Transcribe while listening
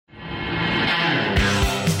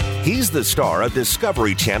He's the star of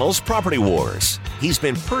Discovery Channel's Property Wars. He's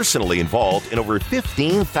been personally involved in over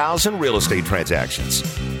 15,000 real estate transactions.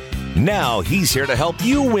 Now he's here to help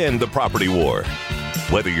you win the property war.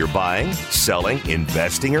 Whether you're buying, selling,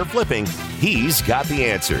 investing, or flipping, he's got the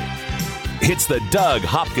answer. It's the Doug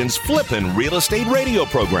Hopkins Flippin' Real Estate Radio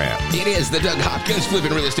Program. It is the Doug Hopkins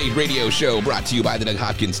Flippin' Real Estate Radio Show, brought to you by the Doug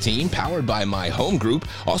Hopkins team, powered by My Home Group,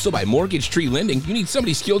 also by Mortgage Tree Lending. You need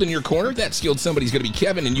somebody skilled in your corner? That skilled somebody's going to be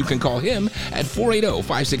Kevin, and you can call him at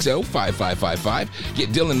 480-560-5555. Get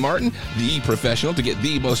Dylan Martin, the professional, to get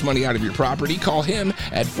the most money out of your property. Call him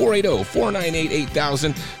at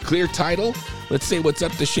 480-498-8000. Clear Title. Let's say what's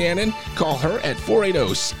up to Shannon. Call her at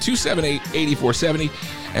 480-278-8470.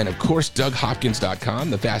 And, of course, DougHopkins.com,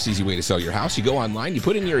 the fast, easy way to sell your house. You go online, you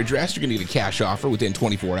put in your address, you're going to get a cash offer within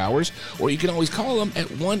 24 hours. Or you can always call them at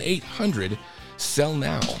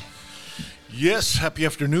 1-800-SELL-NOW. Yes, happy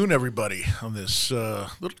afternoon, everybody, on this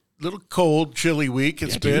little cold, chilly week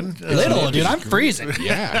it's been. Dude, I'm freezing.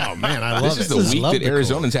 Yeah. Oh, man, I love This is the week that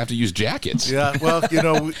Arizonans have to use jackets. Yeah, well,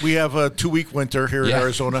 we have a 2-week winter here in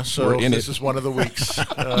Arizona, so this is one of the weeks.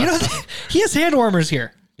 He has hand warmers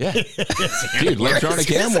here. Yeah. Dude, electronic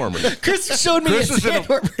hand warmers. Chris showed me his hand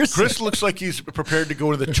warmers. Chris looks like he's prepared to go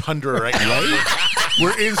to the tundra right now.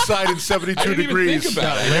 We're inside in 72 degrees. Think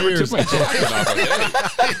about it. I never took my jacket off of it.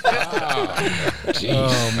 Jeez.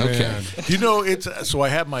 Oh, man. Okay. So I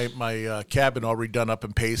have my cabin all redone up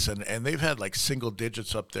in Payson, and they've had like single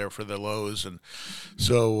digits up there for the lows, and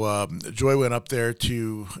so Joy went up there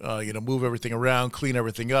to move everything around, clean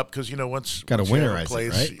everything up, because once got to winterize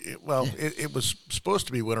it, right? It was supposed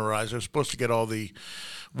to be winterized. They were supposed to get all the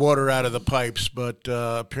water out of the pipes, but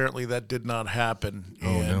apparently that did not happen.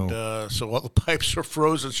 So all the pipes are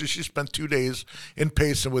frozen. So she spent 2 days in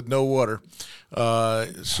Payson with no water.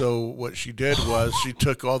 So what she did was she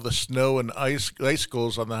took all the snow and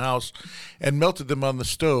icicles on the house and melted them on the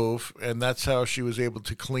stove, and that's how she was able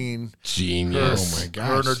to clean. Genius! Oh my gosh!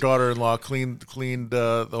 Her and her daughter-in-law cleaned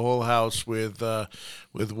the whole house with water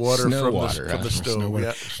Snow from water, the stove.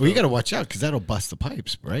 Yeah, well, you got to watch out because that'll bust the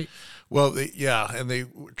pipes, right? Well, and they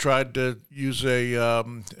tried to use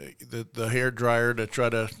the hair dryer to try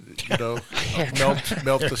to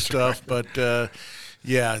melt the stuff, but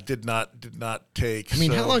it did not take. I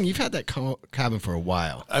mean, how long you've had that cabin for a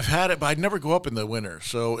while? I've had it, but I never go up in the winter.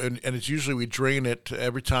 So and it's usually we drain it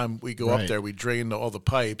every time we go up there. We drain all the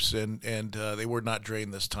pipes, and they were not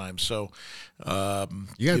drained this time. So you got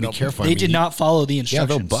to be careful. They did not follow the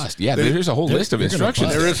instructions. Yeah, they'll bust. Yeah, there's a whole list of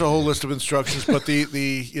instructions. There is a whole list of instructions, but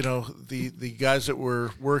the guys that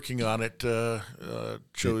were working on it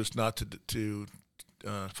chose not to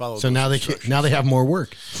follow. So now they have more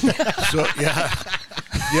work. So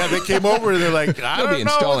they came over and they're like, I don't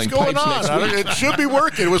know what's going on. It should be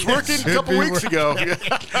working. It was working a couple weeks ago.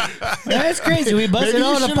 That's crazy. We busted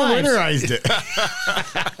all the pipes. Winterized it.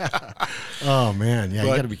 Oh man, you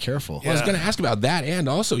got to be careful. Well, I was going to ask about that, and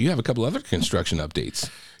also you have a couple other construction updates.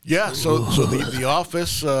 Yeah, so the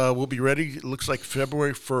office will be ready. It looks like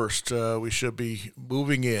February 1st. We should be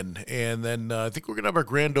moving in, and then I think we're going to have our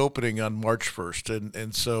grand opening on March 1st,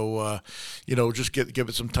 and so just give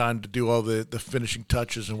it some time to do all the finishing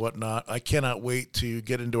touches and whatnot. I cannot wait to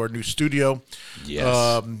get into our new studio. Yes,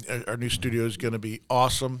 our new studio is going to be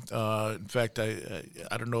awesome. In fact, I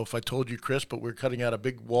don't know if I told you, Chris, but we're cutting out a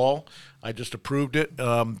big wall. I just approved it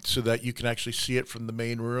so that you can actually see it from the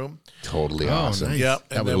main room. Totally awesome. Nice. Yeah,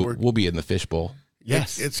 and then we'll be in the fishbowl.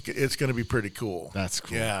 Yes, it's going to be pretty cool. That's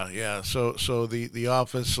cool. Yeah. So the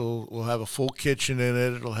office will have a full kitchen in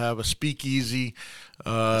it. It'll have a speakeasy.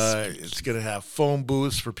 It's going to have phone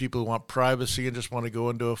booths for people who want privacy and just want to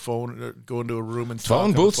go into a room and talk.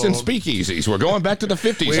 Phone booths and speakeasies. We're going back to the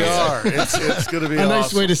 50s. We are. It's going to be a nice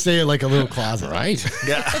awesome. way to say it, like a little closet, right?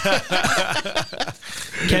 Yeah.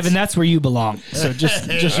 Kevin, that's where you belong. So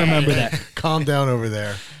just remember that. Calm down over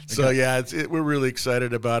there. So we're really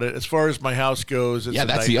excited about it. As far as my house goes, it's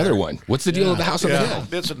that's the other one. What's the deal with the house on the hill?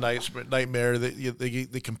 It's a nightmare.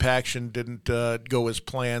 The compaction didn't go as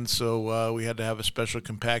planned, so we had to have a special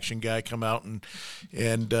compaction guy come out and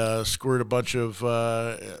squirt a bunch of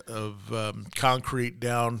concrete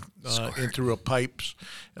down in through pipes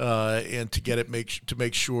and to get it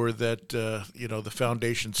make sure that the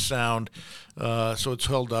foundation's sound. So it's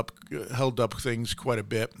held up things quite a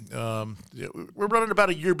bit. We're running about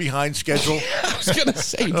a year behind schedule. I was going to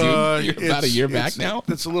say, dude, you're about a year back now.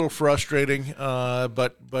 It's a little frustrating,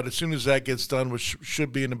 but as soon as that gets done, which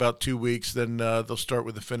should be in about 2 weeks, then they'll start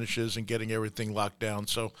with the finishes and getting everything locked down.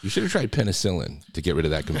 So you should have tried penicillin to get rid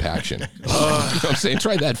of that compaction. You know what I'm saying?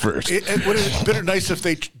 Try that first. It would have been nice if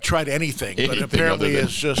they tried anything, but apparently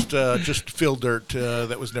it's just fill dirt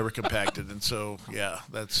that was never compacted, and so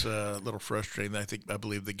that's a little frustrating. I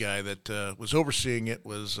believe the guy that was overseeing it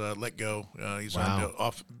was let go. He's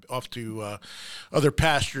off to other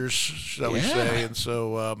pastures, shall we say, and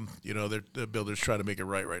so the builder's trying to make it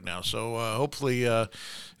right now. So hopefully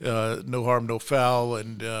no harm, no foul,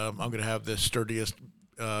 and I'm going to have the sturdiest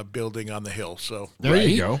building on the hill. So there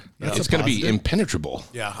you go. It's going to be impenetrable.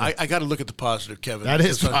 Yeah, I got to look at the positive, Kevin. That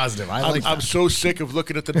is positive. I'm so sick of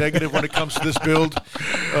looking at the negative when it comes to this build.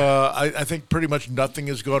 I think pretty much nothing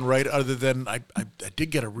has gone right other than I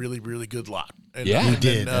did get a really, really good lot. And, you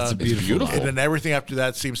did. That's beautiful. And then everything after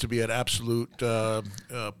that seems to be an absolute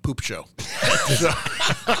poop show.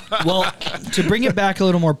 Well, to bring it back a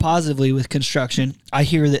little more positively with construction, I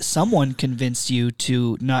hear that someone convinced you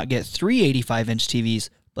to not get 3 85-inch TVs,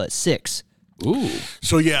 but 6. Ooh.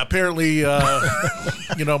 So, apparently,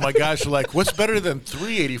 my guys are like, what's better than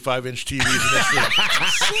 3 85-inch TVs in this room?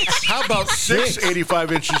 How about 6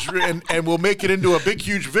 85 inches, and we'll make it into a big,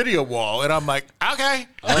 huge video wall? And I'm like, okay.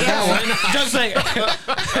 Just like,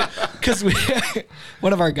 because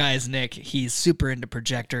one of our guys, Nick, he's super into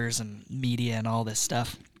projectors and media and all this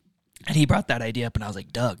stuff. And he brought that idea up, and I was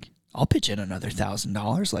like, Doug, I'll pitch in another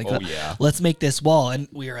 $1,000. Like, let's make this wall. And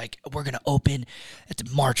we were like, we're going to open at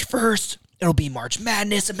March 1st. It'll be March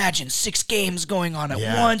Madness. Imagine 6 games going on at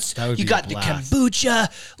once. You got the kombucha.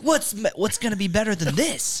 What's going to be better than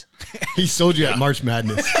this? He sold you at March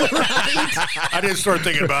Madness. I didn't start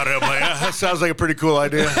thinking about it. I'm like, that sounds like a pretty cool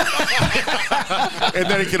idea. And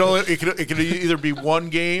then it could either be one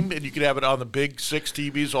game, and you could have it on the big 6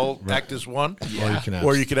 TVs all act as one,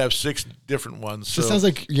 or you could have 6 different ones. So it sounds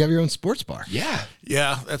like you have your own sports bar. Yeah,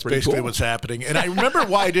 that's basically what's happening. And I remember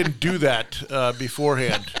why I didn't do that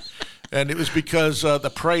beforehand. And it was because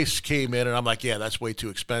the price came in, and I'm like, that's way too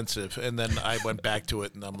expensive. And then I went back to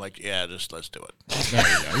it, and I'm like, let's do it. There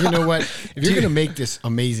you go. You know what? If you're going to make this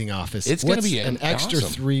amazing office, it's going to be an extra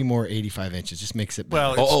 3 more 85 inches. Just makes it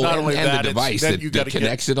better. Well, it's not only that, the device that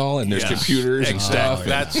connects it all, and there's computers and stuff.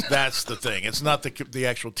 That's the thing. It's not the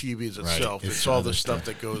actual TVs itself. It's all the stuff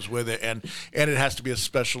that goes with it, and it has to be a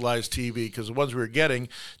specialized TV because the ones we were getting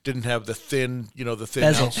didn't have the thin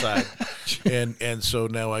outside, and so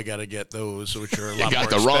now I got to get those, which are a lot more expensive. You got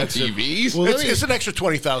the wrong TVs? Well, it's an extra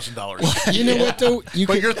 $20,000. You know what, though?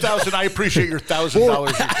 But your $1,000, I appreciate your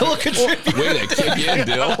 $1,000. I will contribute. Way to kick in,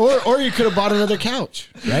 Bill. Or you could have bought another couch,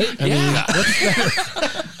 right? I mean,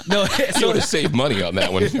 No, you would have saved money on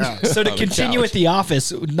that one. So to continue with the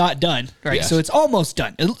office, not done, right? Yes. So it's almost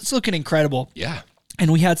done. It's looking incredible. Yeah.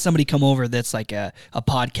 And we had somebody come over that's like a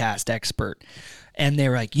podcast expert. And they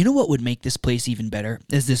were like, you know what would make this place even better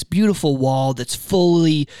is this beautiful wall that's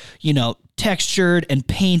fully, textured and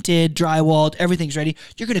painted, drywalled, everything's ready.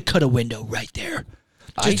 You're going to cut a window right there.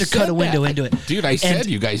 Just to cut a window into it. Dude, I said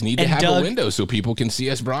you guys need to have a window so people can see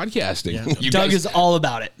us broadcasting. Yeah. Doug is all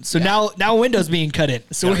about it. So now a window's being cut in.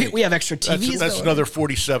 So we have extra TVs. That's another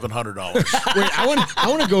 $4,700. Wait, I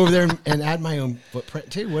want to go over there and add my own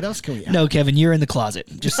footprint too. What else can we add? No, Kevin, you're in the closet.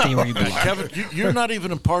 Just stay where you belong. Kevin, you're not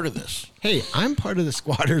even a part of this. Hey, I'm part of the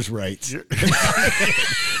squatters' rights.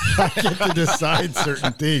 I get to decide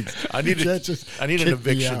certain things. I need an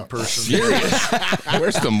eviction person. Serious?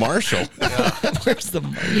 Where's the marshal? Where's the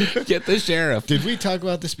Get the sheriff. Did we talk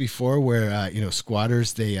about this before? Where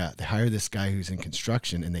squatters they hire this guy who's in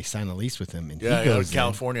construction and they sign a lease with him, and he goes in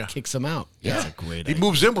California, kicks them out. Yeah, that's a great. He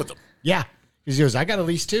moves in with them. Yeah. He goes, I got a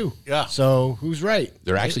lease too. Yeah. So who's right?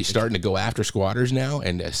 They're actually starting to go after squatters now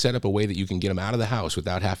and set up a way that you can get them out of the house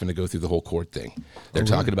without having to go through the whole court thing. They're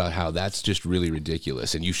talking about how that's just really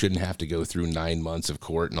ridiculous, and you shouldn't have to go through 9 months of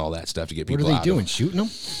court and all that stuff to get people out. What are they doing? Shooting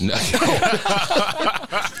them? No.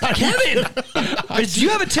 Kevin, do you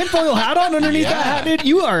have a tinfoil hat on underneath that hat, dude?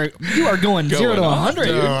 You are going 0 to 100.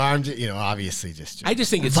 No, I'm just, obviously just. I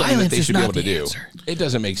just think it's something that they should be able to do. Answer. It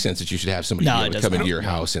doesn't make sense that you should have somebody be able to come into your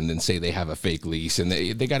house and then say they have a fake lease, and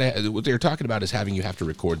they got to. What they're talking about is having you have to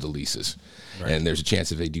record the leases, and there's a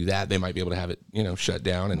chance if they do that, they might be able to have it, shut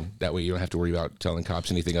down, and that way you don't have to worry about telling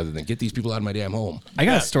cops anything other than get these people out of my damn home. I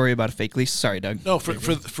got a story about a fake lease. Sorry, Doug. No, for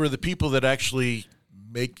the people that actually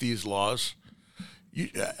make these laws.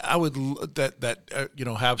 I would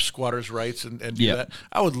have squatters' rights and do that.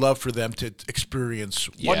 I would love for them to experience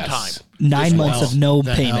one time 9 months of no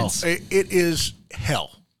payments. It is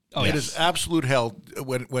hell. It is absolute hell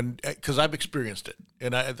because I've experienced it,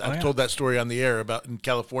 and I've told that story on the air about in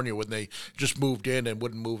California when they just moved in and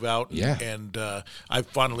wouldn't move out. And I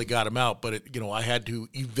finally got them out, but I had to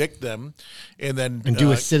evict them, and then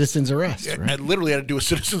do a citizen's arrest. Right? I literally had to do a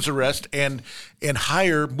citizen's arrest and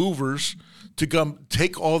hire movers to come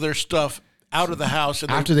take all their stuff out of the house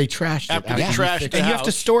after they trashed it. After they trashed the house. And you have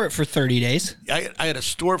to store it for 30 days. I had to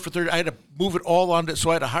store it for 30. I had to move it all onto it. So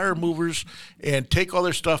I had to hire movers and take all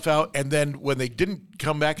their stuff out. And then when they didn't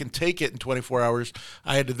come back and take it in 24 hours,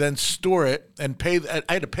 I had to then store it and pay.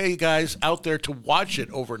 I had to pay guys out there to watch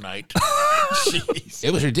it overnight. Jeez.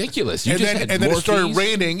 It was ridiculous. And then it started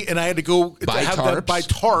raining, and I had to go buy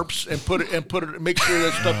tarps and put it, make sure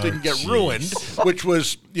that stuff didn't get ruined, which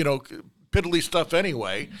was piddly stuff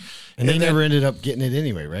anyway. And they never ended up getting it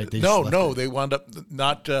anyway, right? They wound up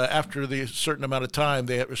not after the certain amount of time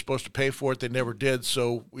they were supposed to pay for it. They never did,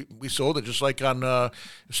 so we sold it just like on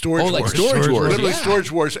Storage Wars. Literally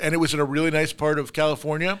Storage Wars, and it was in a really nice part of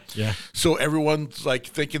California. Yeah. So everyone's like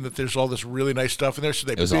thinking that there's all this really nice stuff in there, so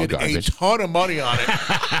they bid a ton of money on it.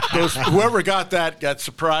 Whoever got that got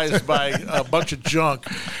surprised by a bunch of junk,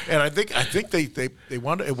 and I think they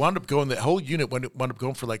wound up going, the whole unit wound up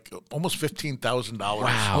going for like almost $15,000.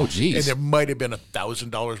 Wow. Oh, geez. And there might have been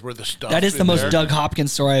 $1,000 worth of stuff. That is the most Doug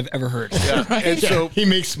Hopkins story I've ever heard. Yeah. Right? And so he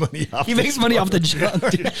makes money off the junk.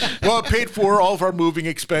 Well, it paid for all of our moving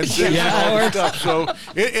expenses and all that stuff. So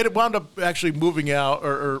it wound up actually moving out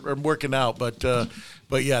or working out. But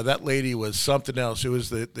yeah, that lady was something else. It was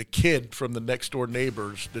the kid from the next door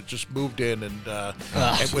neighbors that just moved in and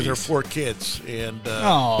with her 4 kids and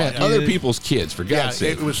other people's kids, for God's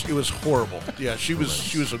sake. It was horrible. Yeah, she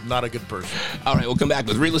was not a good person. All right, we'll come back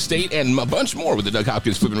with real estate and a bunch more with the Doug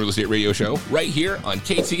Hopkins Flippin' Real Estate Radio Show right here on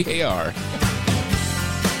KTAR.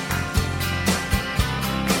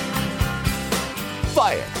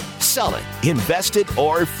 Buy it, sell it, invest it,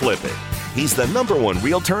 or flip it. He's the #1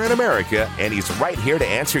 realtor in America, and he's right here to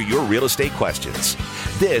answer your real estate questions.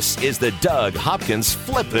 This is the Doug Hopkins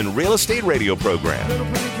Flippin' Real Estate Radio Program.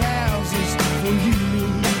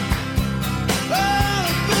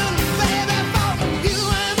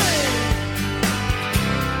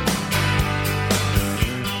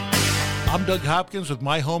 I'm Doug Hopkins with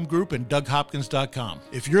My Home Group and DougHopkins.com.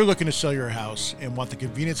 If you're looking to sell your house and want the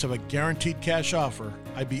convenience of a guaranteed cash offer,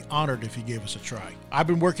 I'd be honored if you gave us a try. I've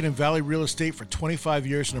been working in Valley real estate for 25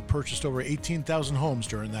 years and have purchased over 18,000 homes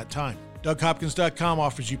during that time. DougHopkins.com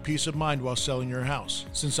offers you peace of mind while selling your house.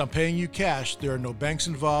 Since I'm paying you cash, there are no banks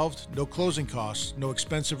involved, no closing costs, no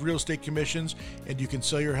expensive real estate commissions, and you can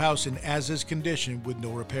sell your house in as-is condition with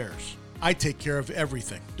no repairs. I take care of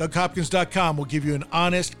everything. DougHopkins.com will give you an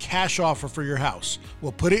honest cash offer for your house.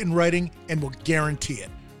 We'll put it in writing and we'll guarantee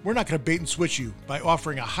it. We're not going to bait and switch you by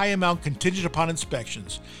offering a high amount contingent upon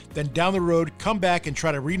inspections. Then down the road, come back and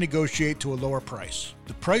try to renegotiate to a lower price.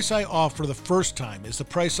 The price I offer the first time is the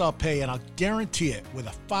price I'll pay, and I'll guarantee it with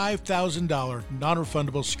a $5,000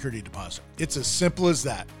 non-refundable security deposit. It's as simple as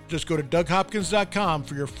that. Just go to DougHopkins.com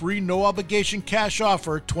for your free no-obligation cash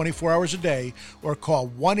offer 24 hours a day, or call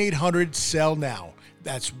 1-800-SELL-NOW.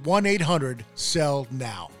 That's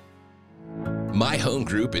 1-800-SELL-NOW. My Home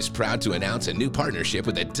Group is proud to announce a new partnership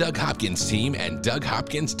with the Doug Hopkins team and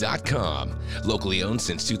DougHopkins.com. Locally owned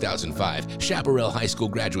since 2005, Chaparral High School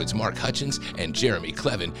graduates Mark Hutchins and Jeremy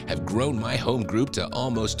Clevin have grown My Home Group to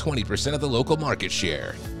almost 20% of the local market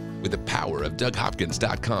share. With the power of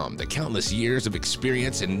DougHopkins.com, the countless years of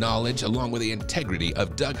experience and knowledge, along with the integrity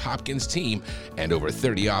of Doug Hopkins' team, and over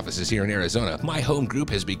 30 offices here in Arizona, My Home Group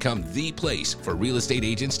has become the place for real estate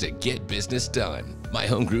agents to get business done. My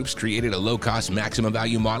Home Group's created a low-cost maximum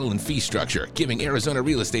value model and fee structure, giving Arizona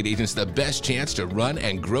real estate agents the best chance to run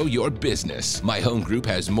and grow your business. My Home Group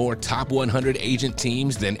has more top 100 agent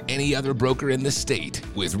teams than any other broker in the state.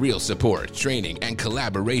 With real support, training, and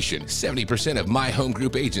collaboration, 70% of My Home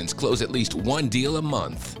Group agents close at least one deal a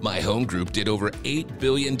month. My Home Group did over $8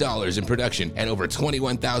 billion in production and over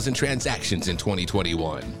 21,000 transactions in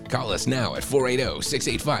 2021. Call us now at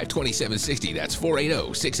 480-685-2760. That's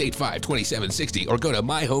 480-685-2760, or go to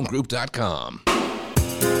myhomegroup.com.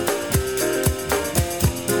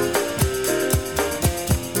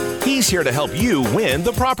 He's here to help you win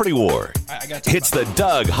the property war. I It's the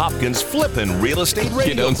Doug Hopkins Flippin' Real Estate Radio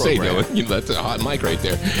You don't program. say no. That's a hot mic right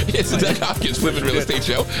there. It's the Doug Hopkins Flippin' Real Estate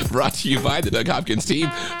Show, brought to you by the Doug Hopkins team,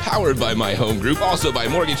 powered by My Home Group, also by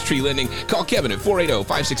Mortgage Tree Lending. Call Kevin at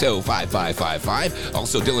 480-560-5555.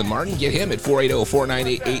 Also, Dylan Martin, get him at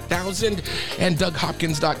 480-498-8000. And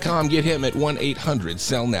DougHopkins.com, get him at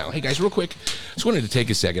 1-800-SELL-NOW. Hey, guys, real quick, just wanted to take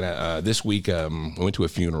a second. This week, I went to a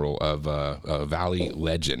funeral of a Valley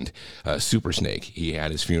legend, Super Snake. He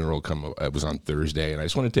had his funeral it was on Thursday, and I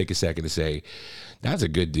just want to take a second to say, that's a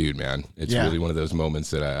good dude, man. It's really one of those moments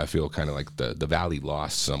that I feel kind of like the Valley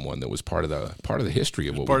lost someone that was part of the history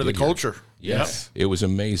of what part we of the did culture. here. Yes, It was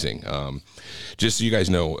amazing. Just so you guys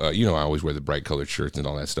know, I always wear the bright colored shirts and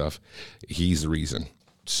all that stuff. He's the reason.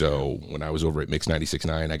 So when I was over at Mix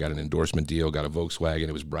 96.9, I got an endorsement deal, got a Volkswagen.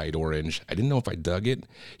 It was bright orange. I didn't know if I dug it.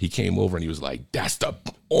 He came over and he was like,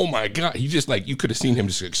 oh my God. He just you could have seen him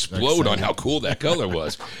just explode on how cool that color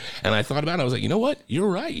was. And I thought about it. I was like, you know what?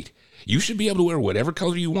 You're right. You should be able to wear whatever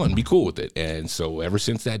color you want and be cool with it. And so ever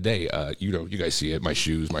since that day, you guys see it, my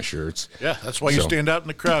shoes, my shirts. Yeah, that's why you stand out in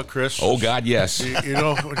the crowd, Chris. Oh, God, yes. You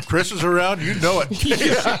know, when Chris is around, you know it.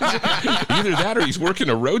 Either that or he's working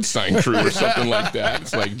a road sign crew or something like that.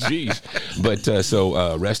 It's like, geez. But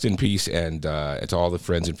so rest in peace, and to all the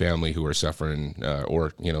friends and family who are suffering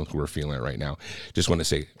or, who are feeling it right now. Just want to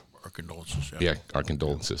say Our condolences. Yeah, our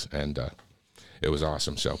condolences. And it was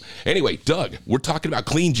awesome. So anyway, Doug, we're talking about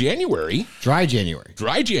clean January. Dry January.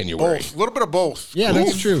 Both. A little bit of both. Yeah,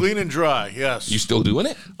 that's true. Clean and dry, yes. You still doing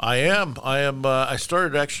it? I am. I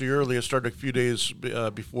started actually early. I started a few days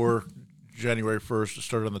before January 1st. I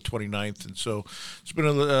started on the 29th. And so it's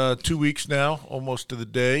been 2 weeks now, almost to the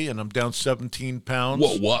day, and I'm down 17 pounds.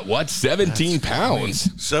 Whoa, what? 17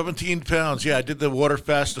 pounds? 17 pounds. Yeah, I did the water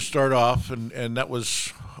fast to start off, and that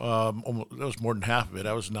was that was more than half of it.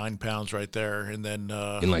 I was 9 pounds right there, and then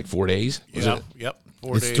in like 4 days. Yep.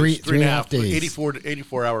 4 It's days, three and a half days.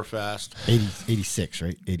 84 hour fast. 86,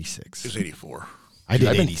 right? 86. It's 84. I did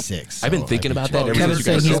 86. I've been thinking about that ever Kevin since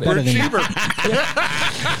you guys says he's said better it. than you.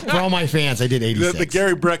 For all my fans, I did 86. The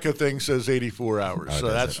Gary Brecka thing says 84 hours, so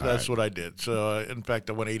does it? that's what I did. So in fact,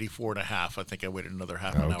 I went 84 and a half. I think I waited another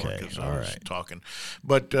half an hour because I was talking.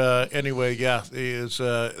 But anyway, yeah,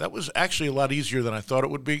 that was actually a lot easier than I thought it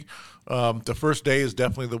would be. The first day is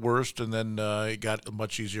definitely the worst, and then it got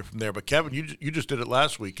much easier from there. But Kevin, you just did it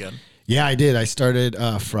last weekend. Yeah, I did. I started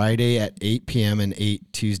Friday at 8 p.m. and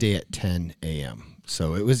ate Tuesday at 10 a.m.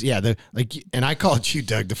 So it was, and I called you,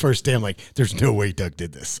 Doug, the first day. I'm like, there's no way Doug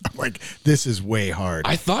did this. I'm like, this is way hard.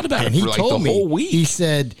 I thought about and it for like the whole week. He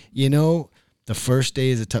said, the first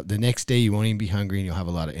day is the next day you won't even be hungry and you'll have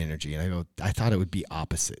a lot of energy. And I thought it would be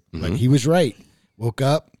opposite. Mm-hmm. Like he was right. Woke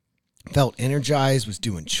up, felt energized, was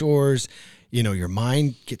doing chores. Your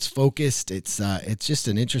mind gets focused. It's just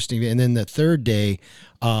an interesting. And then the third day,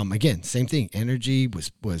 again, same thing. Energy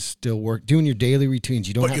was still doing your daily routines.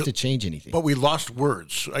 You don't have to change anything. But we lost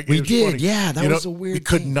words. We did. Funny. Yeah, that was a weird. We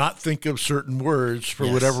could not think of certain words for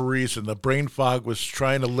whatever reason. The brain fog was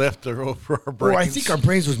trying to lift over our brains. Well, I think our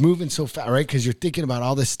brains was moving so fast, right? Because you're thinking about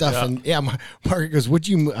all this stuff. Yeah. And Mark goes, "What'd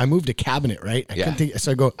you? I moved a cabinet, right? I couldn't think."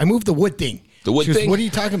 So I go, "I moved the wood thing." The wood thing? What are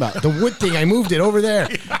you talking about? The wood thing. I moved it over there.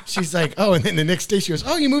 Yeah. She's like, oh, and then the next day she goes,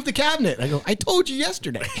 oh, you moved the cabinet. I go, I told you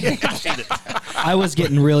yesterday. I was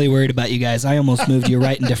getting really worried about you guys. I almost moved you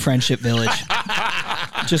right into Friendship Village.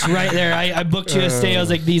 Just right there. I booked you a stay. I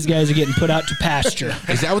was like, these guys are getting put out to pasture.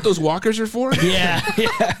 Is that what those walkers are for? Yeah.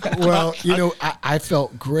 Well, I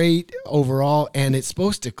felt great overall, and it's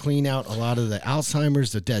supposed to clean out a lot of the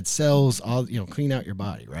Alzheimer's, the dead cells, all clean out your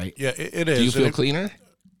body, right? Yeah, it is. Do you feel cleaner?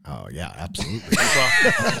 Oh, yeah, absolutely.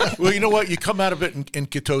 Well, you know what? You come out of it in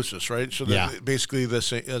ketosis, right? So basically, as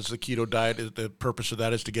the keto diet, the purpose of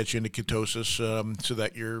that is to get you into ketosis so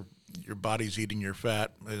that your body's eating your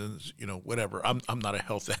fat, whatever. I'm not a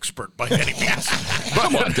health expert by any means.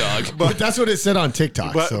 Come on, Doug. But that's what it said on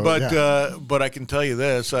TikTok. But I can tell you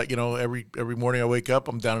this, every morning I wake up,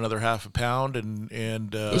 I'm down another half a pound,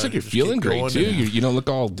 and looks like you're feeling great too. You don't look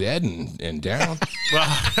all dead and down.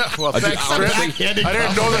 well, thanks, Chris. I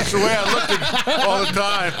didn't know that's the way I looked all the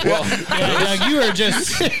time. Well, Doug,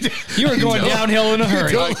 you were going downhill in a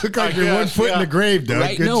hurry. You don't look like you're 1 foot in the grave, Doug.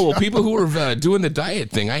 Right? No, people who are doing the diet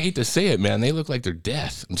thing, I hate to say it, man, they look like they're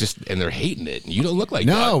death, and they're hating it. You don't look like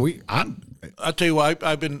that. I'll tell you what,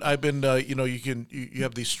 I've been you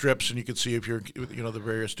have these strips and you can see if you're the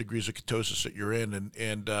various degrees of ketosis that you're in,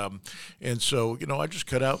 and so I just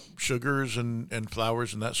cut out sugars and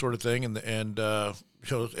flours and that sort of thing, and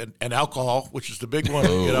alcohol, which is the big one,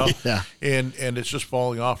 and it's just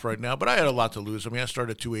falling off right now. But I had a lot to lose. I mean, I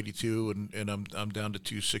started at 282 and I'm down to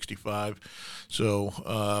 265. So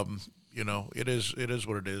it is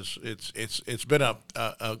what it is. It's been a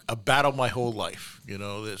battle my whole life,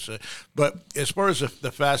 this. But as far as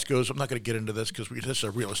the fast goes, I'm not going to get into this because this is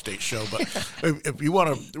a real estate show. But if you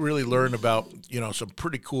want to really learn about some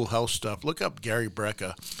pretty cool health stuff, look up Gary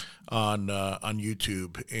Brecka on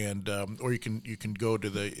YouTube, and or you can go to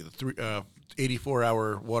the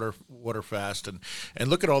 84-hour water fast and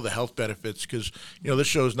look at all the health benefits, because this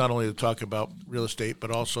show is not only to talk about real estate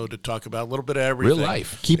but also to talk about a little bit of everything. Real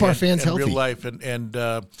life. Keep our fans healthy. Real life, and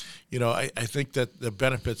I think that the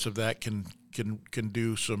benefits of that can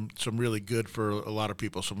do some really good for a lot of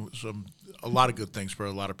people. A lot of good things for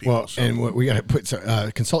a lot of people. Well, and what we got to put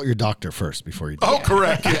consult your doctor first before you do it.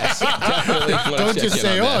 Correct. Yes. Don't just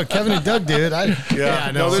say, "Oh, Kevin and Doug did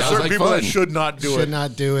it." No, there's certain people that should not do it. Should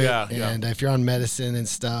not do it. Yeah, and if you're on medicine and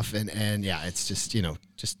stuff, and it's just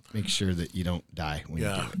just make sure that you don't die when you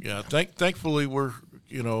do it. Yeah. Thankfully, we're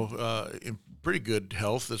in pretty good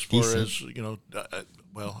health as far as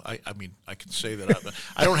well, I mean, I can say that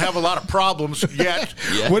I don't have a lot of problems yet,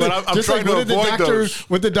 but I'm trying to avoid those.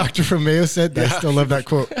 What the doctor from Mayo said, I still love that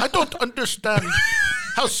quote. I don't understand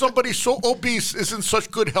how somebody so obese is in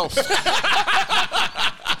such good health.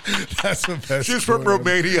 That's the best. She's from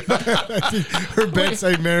Romania. Her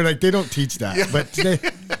bedside manner, they don't teach that. But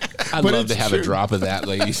I'd love to have a drop of that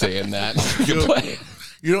lady saying that.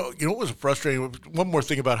 You know what was frustrating? One more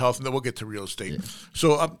thing about health, and then we'll get to real estate. Yeah.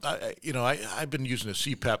 So, I've been using a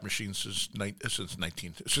CPAP machine since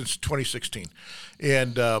 2016,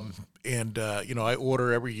 and I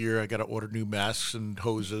order every year. I got to order new masks and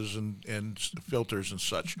hoses and filters and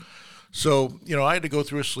such. So, I had to go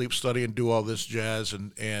through a sleep study and do all this jazz,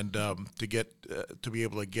 and to be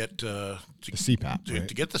able to get the CPAP,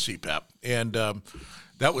 to get the CPAP, and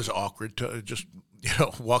that was awkward to just.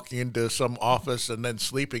 Walking into some office and then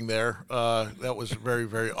sleeping there, that was very,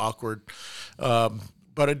 very awkward. But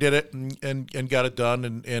I did it and got it done.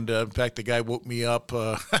 And in fact, the guy woke me up,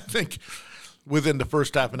 I think, within the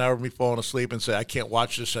first half an hour of me falling asleep and said, I can't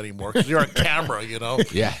watch this anymore. Because you're on camera,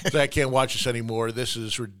 Yeah. So I can't watch this anymore. This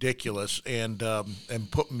is ridiculous. And that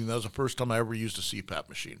was the first time I ever used a CPAP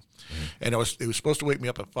machine. Mm-hmm. And it was supposed to wake me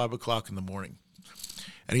up at 5 o'clock in the morning.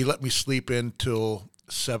 And he let me sleep in till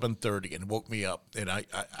 7:30 and woke me up, and I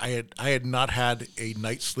had not had a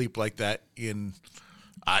night's sleep like that in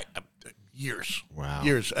years. Wow,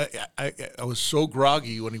 years. I was so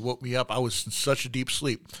groggy when he woke me up. I was in such a deep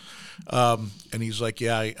sleep, and he's like,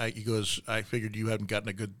 he goes, I figured you hadn't gotten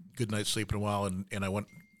a good night's sleep in a while, and I went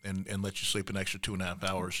and let you sleep an extra 2.5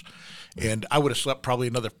 hours, and I would have slept probably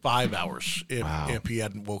another 5 hours if he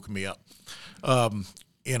hadn't woken me up.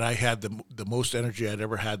 And I had the most energy I'd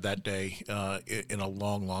ever had that day in a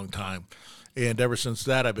long, long time. And ever since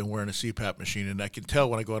that, I've been wearing a CPAP machine. And I can tell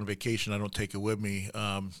when I go on vacation, I don't take it with me.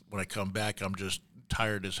 When I come back, I'm just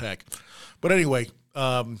tired as heck. But anyway,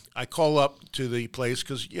 I call up to the place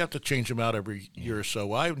because you have to change them out every year or so.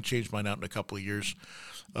 Well, I haven't changed mine out in a couple of years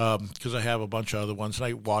because I have a bunch of other ones, and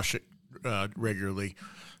I wash it regularly.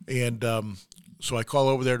 And so I call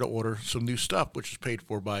over there to order some new stuff, which is paid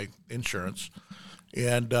for by insurance.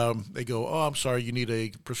 And they go, oh, I'm sorry, you need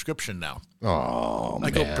a prescription now. Oh, I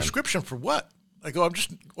go, prescription for what? I go, I'm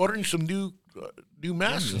just ordering some new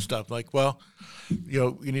masks and stuff. Like, well,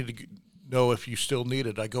 you need to know if you still need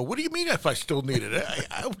it. I go, what do you mean if I still need it?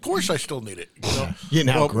 Of course I still need it. You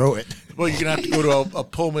now grow it. Well, you're going to have to go to a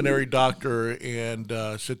pulmonary doctor and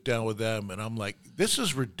sit down with them. And I'm like, this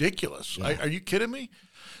is ridiculous. Yeah. Are you kidding me?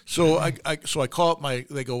 So I call up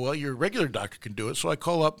they go, well, your regular doctor can do it. So I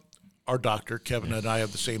call up our doctor, Kevin and I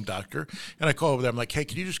have the same doctor, and I call over there. I'm like, hey,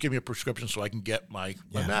 can you just give me a prescription so I can get my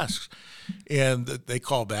masks? And they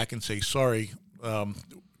call back and say, sorry, you're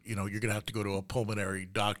going to have to go to a pulmonary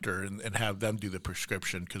doctor and have them do the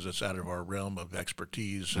prescription because it's out of our realm of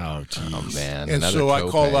expertise. Oh, man. And so I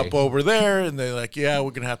call up over there, and they're like, yeah,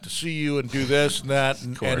 we're going to have to see you and do this and that,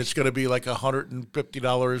 and it's going to be like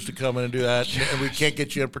 $150 to come in and do that, and we can't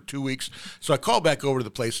get you in for 2 weeks. So I call back over to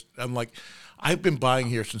the place. I'm like, I've been buying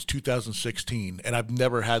here since 2016, and I've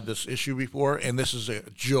never had this issue before, and this is a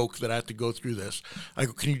joke that I have to go through this. I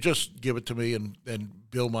go, can you just give it to me and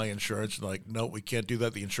bill my insurance? And like, no, we can't do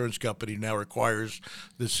that. The insurance company now requires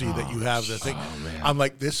to see that you have the thing. Man. I'm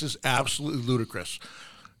like, this is absolutely ludicrous.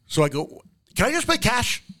 So I go, can I just pay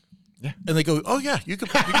cash? Yeah. And they go, oh, yeah, you can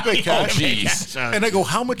pay cash. Jeez. And I go,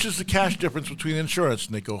 how much is the cash difference between insurance?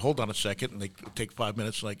 And they go, hold on a second. And they take 5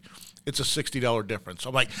 minutes. Like, it's a $60 difference.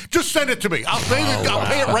 I'm like, just send it to me. I'll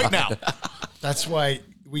pay it right now. That's why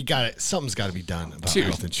we got it. Something's got to be done about Dude,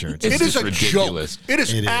 health insurance. it's It is just a ridiculous. joke. It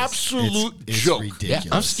is absolute it's joke. ridiculous.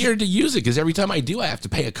 Yeah, I'm scared to use it because every time I do, I have to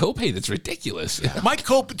pay a copay that's ridiculous. My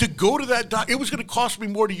copay to go to that doc, it was going to cost me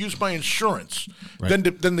more to use my insurance than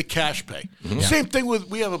the cash pay. Same thing with,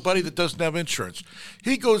 we have a buddy that doesn't have insurance.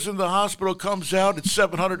 He goes in the hospital, comes out, it's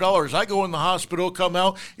 $700. I go in the hospital, come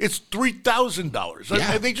out, it's $3,000.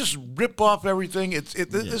 Yeah. They just rip off everything.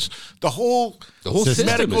 The whole system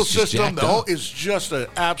medical is just system, jacked up. is just an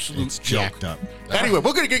absolute joke. Jacked up. Anyway,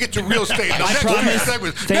 we're going to get to real estate. I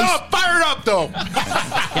promise. Now I'm fired up, though.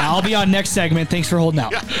 Yeah, I'll be on next segment. Thanks for holding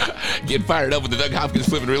out. Get fired up with the Doug Hopkins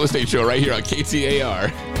Flippin' Real Estate Show right here on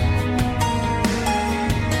KTAR.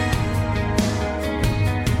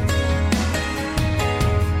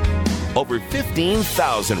 Over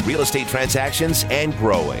 15,000 real estate transactions and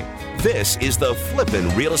growing. This is the Flippin'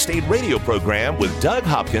 Real Estate Radio program with Doug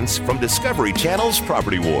Hopkins from Discovery Channel's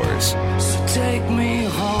Property Wars. So take me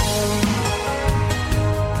home.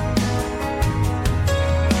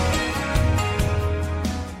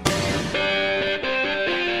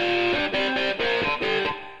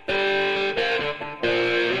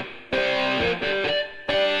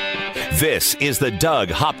 This is the Doug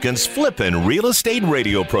Hopkins Flippin' Real Estate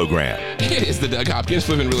Radio program. It is the Doug Hopkins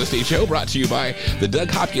Flippin' Real Estate Show, brought to you by the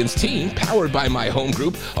Doug Hopkins team, powered by My Home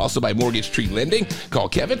Group, also by Mortgage Tree Lending. Call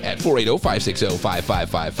Kevin at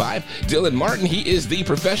 480-560-5555. Dylan Martin, he is the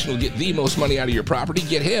professional. Get the most money out of your property.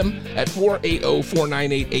 Get him at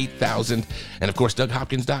 480-498-8000. And, of course,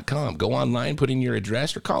 DougHopkins.com. Go online, put in your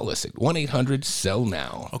address, or call us at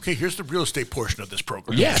 1-800-SELL-NOW. Okay, here's the real estate portion of this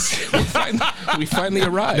program. Yes, we finally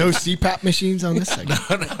arrived. No CPAP machines on this segment.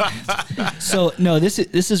 So no, this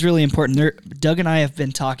is really important. Doug and I have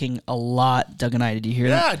been talking a lot. Doug and I, did you hear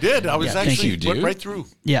that? Yeah, I did. I was thank you, went right through.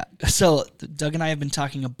 Yeah. So Doug and I have been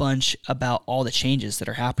talking a bunch about all the changes that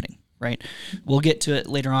are happening. Right. We'll get to it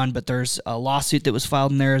later on, but there's a lawsuit that was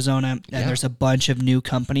filed in Arizona, and there's a bunch of new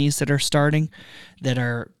companies that are starting that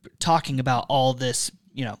are talking about all this,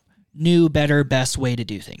 new, better, best way to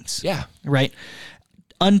do things. Yeah. Right.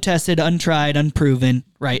 Untested, untried, unproven,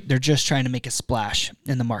 right? They're just trying to make a splash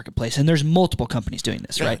in the marketplace. And there's multiple companies doing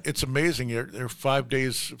this, right? It's amazing. They're 5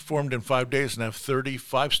 days, formed in 5 days, and have 30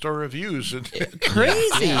 5-star reviews.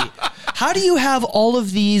 Crazy. How do you have all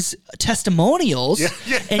of these testimonials,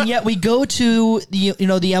 and yet we go to the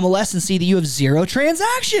MLS and see that you have 0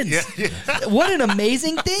 transactions? What an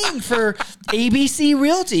amazing thing for ABC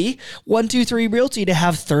Realty, 123 Realty, to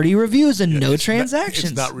have 30 reviews and no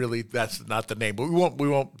transactions. It's not really. That's not the name. But we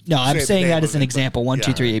won't. No, I'm saying that as an example.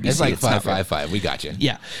 123 ABC. It's like not 555. We got you.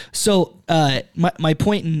 Yeah. So my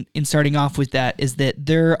point in starting off with that is that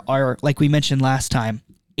there are, like we mentioned last time,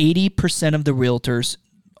 80% of the realtors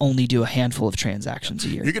only do a handful of transactions a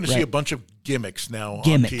year. You're going to see a bunch of gimmicks now on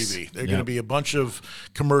TV. There are going to be a bunch of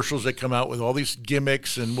commercials that come out with all these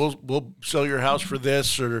gimmicks, and we'll sell your house for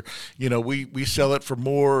this, or we sell it for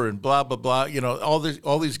more, and blah blah blah.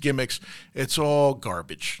 All these gimmicks. It's all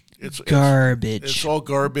garbage. It's garbage. It's all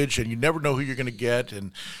garbage, and you never know who you're going to get,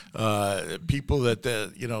 and people that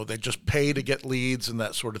they just pay to get leads and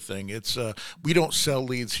that sort of thing. It's we don't sell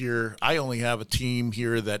leads here. I only have a team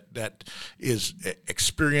here that is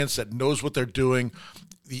experienced, that knows what they're doing.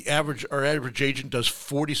 Our average agent does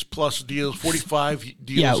 40 plus deals, 45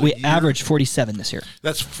 deals. Yeah, we average 47 this year.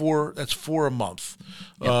 That's four a month.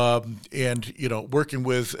 Yep. And working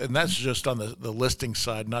with, and that's just on the listing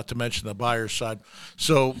side, not to mention the buyer side.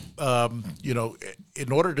 So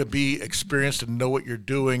in order to be experienced and know what you're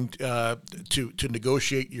doing, to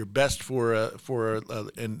negotiate your best for a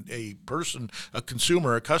person, a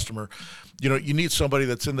consumer, a customer, you need somebody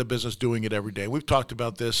that's in the business doing it every day. We've talked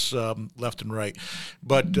about this left and right,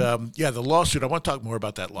 but the lawsuit. I want to talk more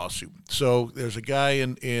about that lawsuit. So there's a guy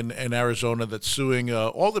in Arizona that's suing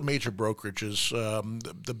all the major brokerages,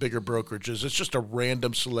 the bigger brokerages. It's just a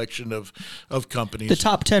random selection of companies. The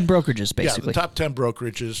top 10 brokerages, basically. Yeah, the top 10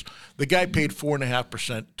 brokerages. The guy paid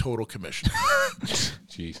 4.5% total commission.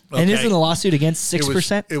 Jeez. Okay. And isn't the lawsuit against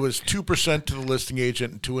 6%? It was 2% to the listing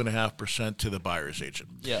agent and 2.5% to the buyer's agent.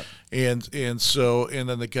 Yeah. And then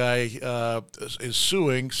the guy is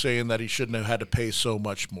suing, saying that he shouldn't have had to pay so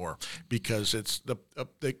much more because it's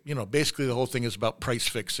basically the whole thing is about price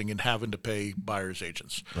fixing and having to pay buyer's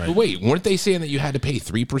agents. Right. But wait, weren't they saying that you had to pay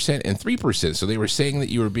 3% and 3%? So they were saying that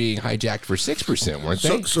you were being hijacked for 6%, weren't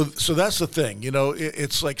they? So that's the thing.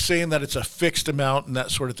 It's like saying that it's a fixed amount and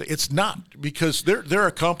that sort of thing. It's not, because there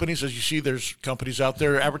are companies, as you see, there's companies out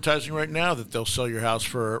there advertising right now that they'll sell your house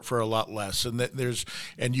for a lot less, and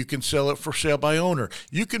and you can sell it for sale by owner.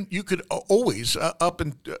 You could always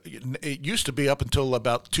it used to be up until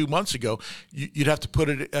about 2 months ago, you'd have to put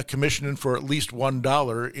a commission in for at least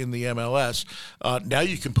 $1 in the MLS. Now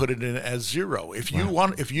you can put it in as zero. If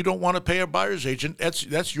you don't want to pay a buyer's agent,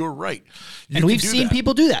 that's your right. And we've seen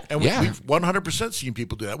people do that. And we've 100% seen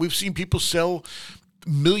people do that. We've seen people sell $1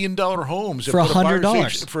 million homes for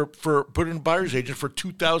 $100 for put in a buyer's agent for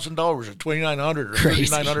 $2,000 or $2,900 or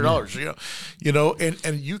 $3,900.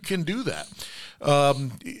 And you can do that.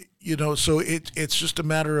 So it's just a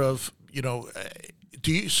matter of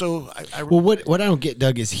what I don't get,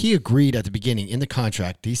 Doug, is he agreed at the beginning in the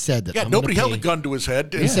contract. He said that nobody held a gun to his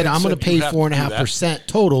head. He said, I'm going to pay 4.5%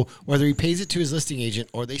 total, whether he pays it to his listing agent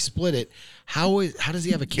or they split it. How does he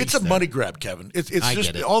have a case? It's a money grab, Kevin. It's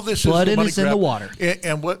just all this blood is in the water.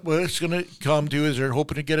 And what it's going to come to is they're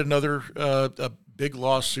hoping to get another a big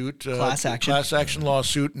lawsuit, class action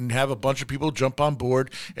lawsuit, and have a bunch of people jump on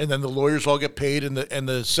board, and then the lawyers all get paid, and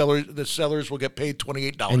the sellers will get paid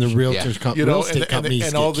 $28, and the realtors, real estate companies,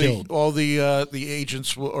 and all the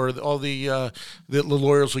agents will, or all the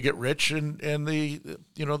lawyers will get rich, and the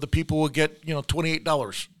people will get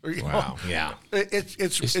 $28. Wow, yeah,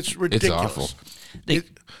 it's ridiculous. It's awful.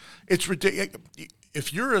 It's ridiculous.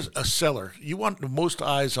 If you're a seller, you want the most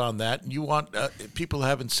eyes on that, and you want people to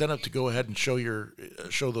have incentive to go ahead and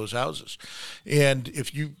show those houses. And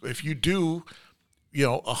if you do,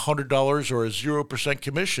 $100 or a 0%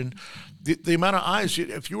 commission, the amount of eyes.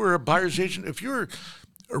 If you were a buyer's agent, if you're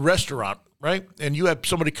a restaurant, right, and you have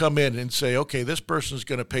somebody come in and say, okay, this person's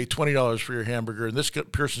going to pay $20 for your hamburger, and this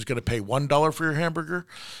person's going to pay $1 for your hamburger,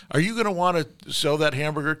 are you going to want to sell that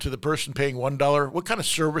hamburger to the person paying $1? What kind of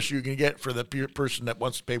service are you going to get for the person that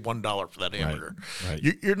wants to pay $1 for that hamburger? Right.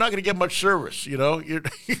 You're not going to get much service.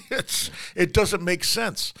 It doesn't make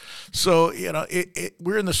sense. So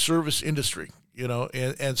we're in the service industry,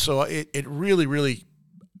 and so it really, really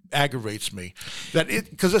aggravates me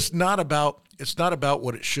because it's not about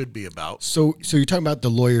what it should be about. So you're talking about the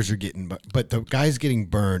lawyers are getting, but the guys getting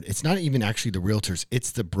burned. It's not even actually the realtors.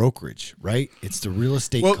 It's the brokerage, right? It's the real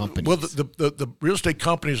estate companies. Well, the real estate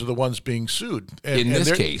companies are the ones being sued. In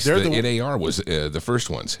this case, the NAR was the first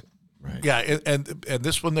ones. Right. Yeah, and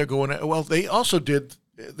this one they're going. Well, they also did.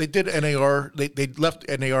 They did NAR. They left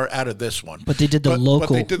NAR out of this one, but they did the local.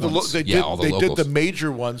 But they did ones. They did the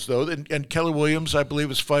major ones though, and Keller Williams, I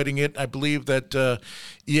believe, is fighting it. I believe that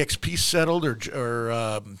EXP settled,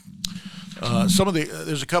 or some of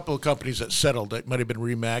there's a couple of companies that settled. It might have been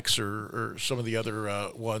Remax or some of the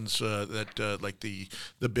other ones that like the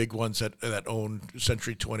big ones that own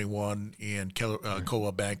Century 21 and Keller,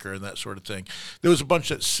 Coa Banker and that sort of thing. There was a bunch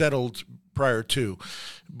that settled prior to,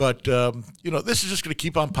 but this is just going to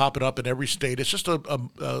keep on popping up in every state. It's just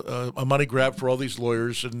a money grab for all these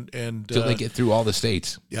lawyers and until they get through all the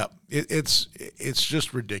states. Yeah, it's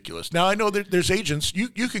just ridiculous. Now I know that there's agents.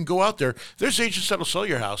 You can go out there. There's agents that'll sell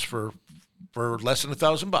your house for less than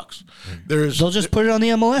 $1,000. They'll just put it on the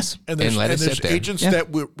MLS, and there's agents that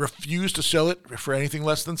will refuse to sell it for anything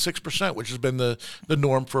less than 6%, which has been the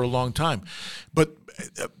norm for a long time. But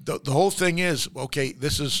the whole thing is, okay,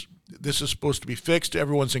 this is supposed to be fixed.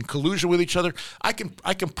 Everyone's in collusion with each other. I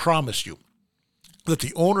can promise you that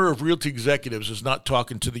the owner of Realty Executives is not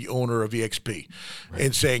talking to the owner of EXP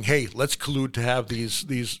and saying, "Hey, let's collude to have these."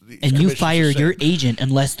 And you fire your agent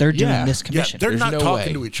unless they're doing this commission. Yeah, they're not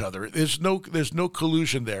talking to each other. There's no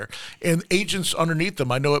collusion there. And agents underneath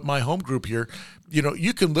them, I know at my home group here,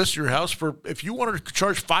 you can list your house for, if you wanted to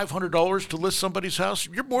charge $500 to list somebody's house,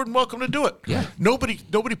 you're more than welcome to do it. Yeah.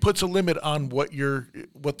 Nobody puts a limit on what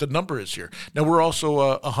the number is here. Now we're also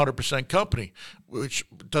a 100% company, which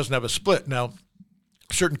doesn't have a split. Now,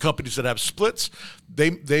 certain companies that have splits,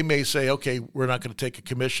 they may say, okay, we're not going to take a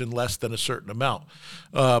commission less than a certain amount.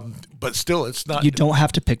 But still, it's not. You don't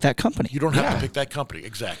have to pick that company. You don't have to pick that company.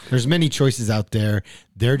 Exactly. There's many choices out there.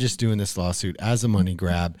 They're just doing this lawsuit as a money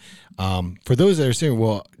grab. For those that are saying,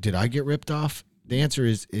 well, did I get ripped off? The answer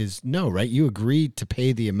is no, right? You agreed to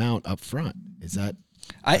pay the amount up front. Is that?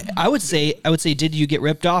 I would say, did you get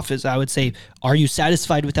ripped off? I would say, are you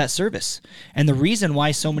satisfied with that service? And the reason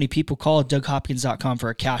why so many people call DougHopkins.com for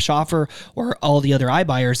a cash offer or all the other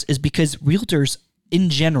iBuyers is because realtors in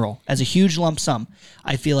general, as a huge lump sum,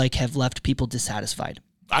 I feel like have left people dissatisfied.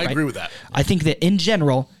 I agree with that. I think that in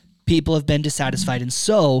general, people have been dissatisfied, and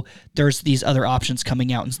so there's these other options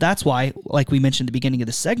coming out. And that's why, like we mentioned at the beginning of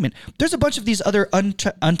the segment, there's a bunch of these other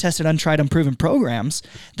untested, untried, unproven programs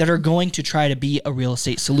that are going to try to be a real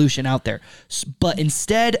estate solution out there. But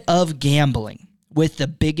instead of gambling with the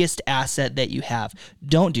biggest asset that you have.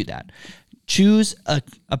 Don't do that. Choose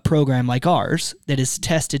a program like ours that is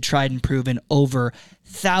tested, tried, and proven over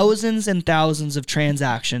thousands and thousands of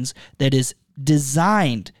transactions, that is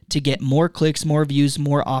designed to get more clicks, more views,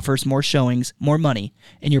 more offers, more showings, more money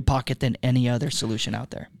in your pocket than any other solution out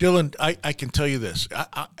there. Dylan, I can tell you this.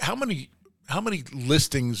 How many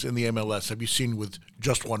listings in the MLS have you seen with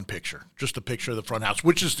just one picture, just a picture of the front house,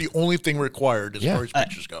 which is the only thing required as far as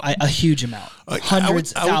pictures go? A huge amount.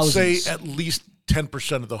 Hundreds, I would thousands. say at least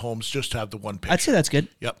 10% of the homes just have the one picture. I'd say that's good.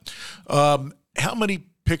 Yep. How many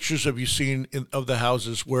pictures have you seen of the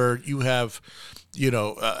houses where you have,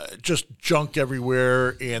 just junk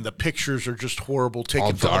everywhere and the pictures are just horrible, taken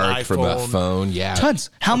all from an dark iPhone? from a phone? Yeah, tons.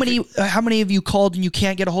 How many of you called and you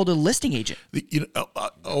can't get a hold of the listing agent?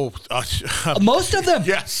 Most of them.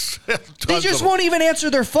 Yes. They just won't even answer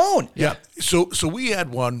their phone. Yeah. So we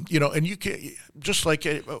had one, and you can, just like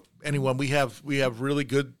anyone, we have really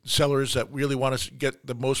good sellers that really want to get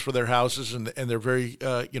the most for their houses, and they're very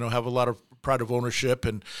have a lot of pride of ownership,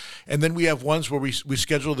 and then we have ones where we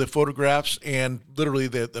schedule the photographs, and literally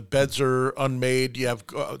the beds are unmade. You have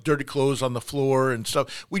dirty clothes on the floor and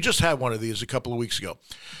stuff. We just had one of these a couple of weeks ago.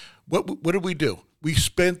 What did we do? We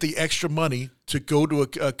spent the extra money to go to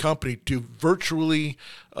a company to virtually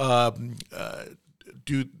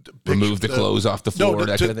remove the clothes off the floor,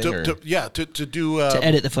 that kind of thing? To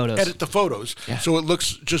edit the photos. Edit the photos, so it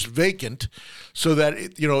looks just vacant, so that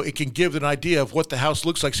it can give an idea of what the house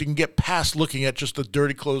looks like, so you can get past looking at just the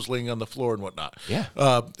dirty clothes laying on the floor and whatnot. Yeah,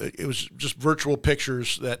 it was just virtual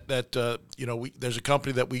pictures that there's a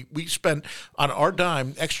company that we spent on our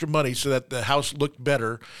dime extra money so that the house looked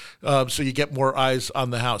better, so you get more eyes on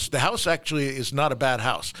the house. The house actually is not a bad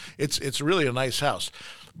house. It's really a nice house,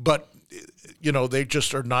 but they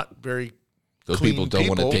just are not very. Those people don't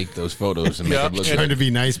want to take those photos and make them look trying to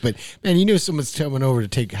be nice, but man, someone's coming over to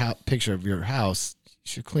take a picture of your house. You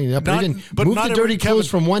should clean it up. But move the dirty clothes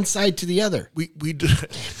from one side to the other. We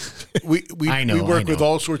work with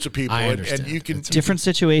all sorts of people, and you can different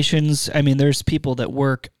situations. I mean, there's people that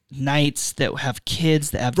work nights, that have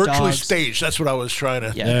kids, that have virtually dogs. staged. That's what I was trying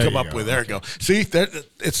to come up with. There you go. See,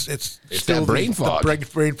 it's still that brain fog. The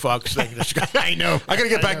brain fog thing. I know. I got to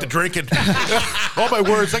get back to drinking. All my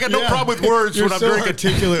words. I got no problem with words when I'm drinking.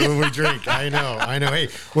 Articulate when we drink. I know. Hey,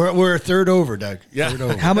 we're a third over, Doug. Yeah. Third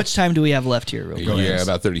over. How much time do we have left here, real quick? Yeah,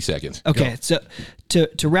 about 30 seconds. Okay, so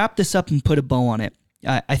to wrap this up and put a bow on it,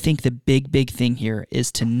 I think the big thing here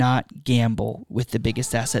is to not gamble with the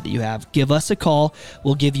biggest asset that you have. Give us a call.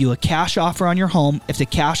 We'll give you a cash offer on your home. If the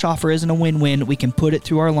cash offer isn't a win-win, we can put it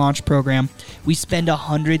through our launch program. We spend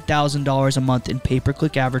 $100,000 a month in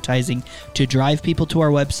pay-per-click advertising to drive people to our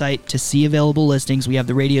website to see available listings. We have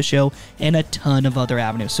the radio show and a ton of other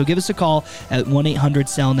avenues. So give us a call at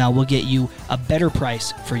 1-800-SELL-NOW. We'll get you a better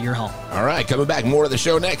price for your home. All right, coming back. More of the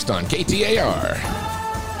show next on KTAR.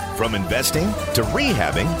 From investing to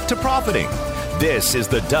rehabbing to profiting, this is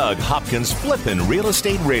the Doug Hopkins Flippin' Real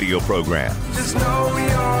Estate Radio Program. Just know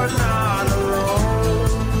you're not alone,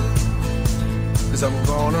 'cause I'm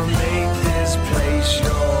gonna make this place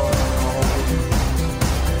your home.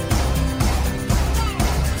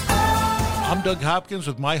 I'm Doug Hopkins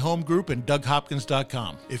with My Home Group and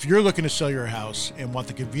DougHopkins.com. If you're looking to sell your house and want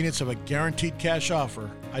the convenience of a guaranteed cash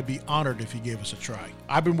offer, I'd be honored if you gave us a try.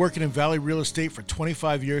 I've been working in Valley Real Estate for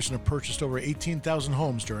 25 years and have purchased over 18,000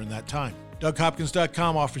 homes during that time.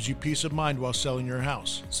 DougHopkins.com offers you peace of mind while selling your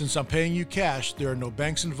house. Since I'm paying you cash, there are no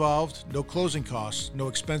banks involved, no closing costs, no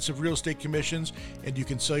expensive real estate commissions, and you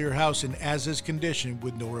can sell your house in as-is condition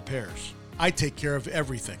with no repairs. I take care of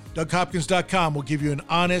everything. DougHopkins.com will give you an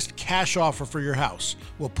honest cash offer for your house.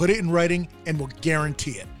 We'll put it in writing and we'll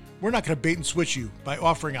guarantee it. We're not going to bait and switch you by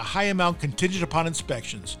offering a high amount contingent upon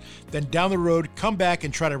inspections. Then down the road, come back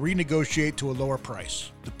and try to renegotiate to a lower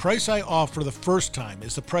price. The price I offer the first time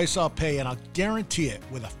is the price I'll pay, and I'll guarantee it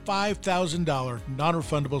with a $5,000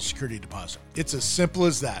 non-refundable security deposit. It's as simple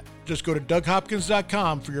as that. Just go to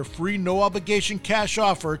DougHopkins.com for your free no-obligation cash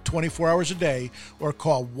offer 24 hours a day, or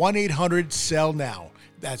call 1-800-SELL-NOW.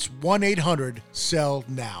 That's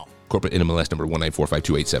 1-800-SELL-NOW. Corporate NMLS number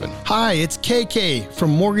 1945287. Hi, it's KK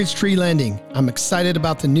from Mortgage Tree Lending. I'm excited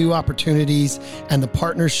about the new opportunities and the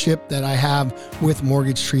partnership that I have with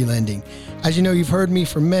Mortgage Tree Lending. As you know, you've heard me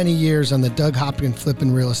for many years on the Doug Hopkins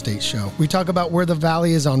Flippin' Real Estate Show. We talk about where the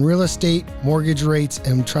valley is on real estate, mortgage rates,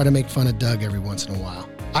 and try to make fun of Doug every once in a while.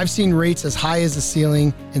 I've seen rates as high as the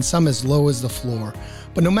ceiling and some as low as the floor.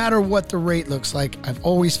 But no matter what the rate looks like, I've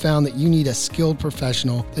always found that you need a skilled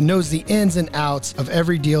professional that knows the ins and outs of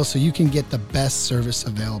every deal so you can get the best service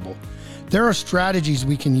available. There are strategies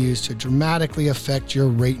we can use to dramatically affect your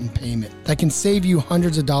rate and payment that can save you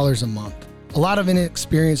hundreds of dollars a month. A lot of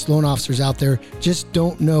inexperienced loan officers out there just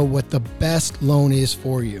don't know what the best loan is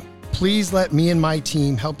for you. Please let me and my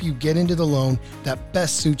team help you get into the loan that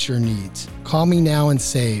best suits your needs. Call me now and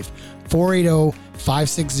save.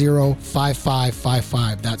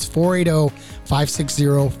 480-560-5555. That's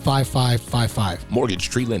 480-560-5555. Mortgage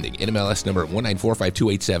Tree Lending, NMLS number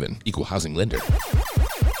 1945287, Equal Housing Lender.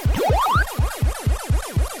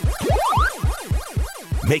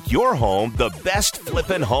 Make your home the best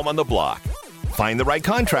flippin' home on the block. Find the right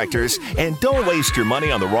contractors and don't waste your money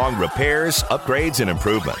on the wrong repairs, upgrades, and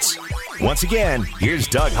improvements. Once again, here's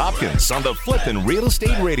Doug Hopkins on the Flippin' Real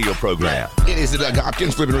Estate Radio program. It is the Doug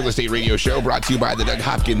Hopkins Flippin' Real Estate Radio Show, brought to you by the Doug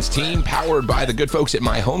Hopkins team, powered by the good folks at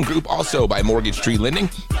My Home Group, also by Mortgage Tree Lending.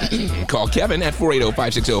 Call Kevin at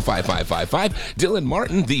 480-560-5555. Dylan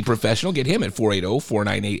Martin, the professional, get him at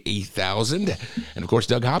 480-498-8000. And, of course,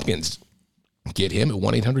 Doug Hopkins. Get him at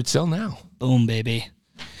 1-800-SELL-NOW. Boom, baby.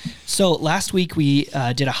 So last week we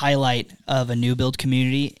did a highlight of a new build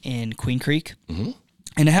community in Queen Creek. Mm-hmm.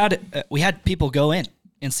 And we had people go in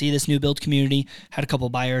and see this new build community, had a couple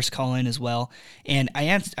buyers call in as well. And I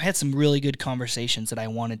had some really good conversations that I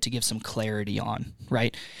wanted to give some clarity on,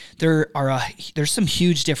 right? There's some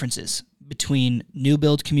huge differences between new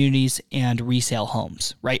build communities and resale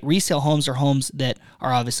homes, right? Resale homes are homes that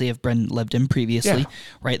are obviously have been lived in previously,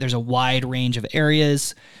 right? There's a wide range of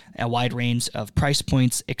areas, a wide range of price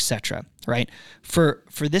points, etc., right? For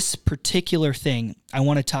this particular thing, I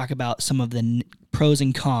want to talk about some of the pros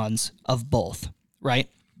and cons of both, right?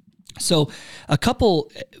 So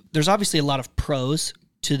there's obviously a lot of pros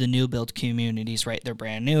to the new build communities, right? They're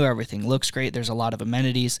brand new, everything looks great, there's a lot of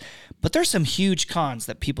amenities, but there's some huge cons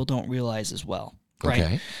that people don't realize as well, right?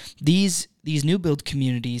 Okay. These new build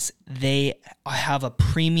communities, they have a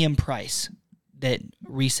premium price that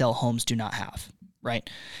resale homes do not have, right?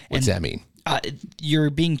 What's that mean?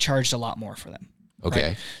 You're being charged a lot more for them. Okay.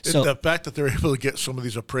 Right? So the fact that they're able to get some of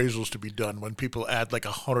these appraisals to be done when people add like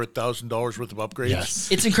 $100,000 worth of upgrades,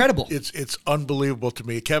 yes, it's incredible. It's unbelievable to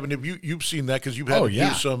me. Kevin, have you've seen that because you've had to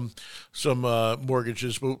do some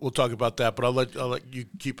mortgages. We'll talk about that, but I'll let you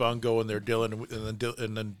keep on going there, Dylan,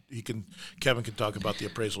 and then Kevin can talk about the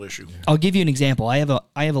appraisal issue. I'll give you an example. I have a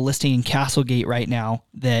listing in Castlegate right now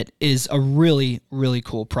that is a really, really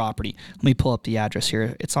cool property. Let me pull up the address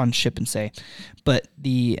here. It's on Ship and Say, but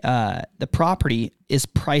the property is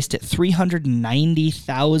priced at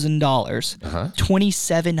 $390,000,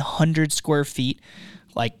 2,700 square feet,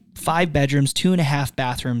 like 5 bedrooms, 2.5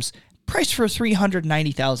 bathrooms, priced for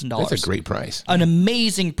 $390,000. That's a great price. An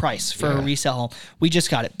amazing price for a resale home. We just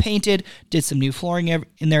got it painted, did some new flooring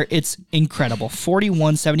in there. It's incredible.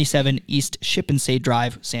 4177 East Ship and Say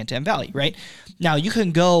Drive, Santa Ana Valley, right? Now you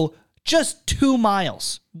can go just 2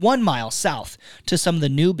 miles, 1 mile south to some of the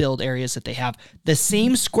new build areas that they have. The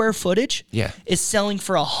same square footage is selling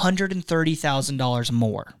for $130,000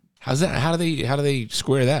 more. How's that? How do they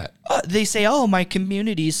square that? They say, oh, my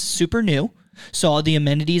community's super new, so the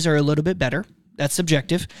amenities are a little bit better. That's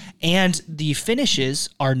subjective. And the finishes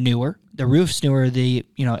are newer. The roof's newer. The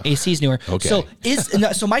AC's newer. Okay. So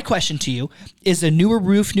my question to you is: a newer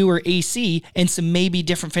roof, newer AC, and some maybe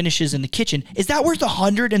different finishes in the kitchen, is that worth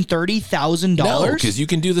 $130,000? No, because you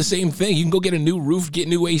can do the same thing. You can go get a new roof, get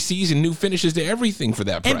new ACs and new finishes to everything for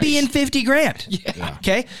that price, and be in $50,000. Yeah.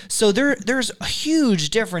 Okay. So there's huge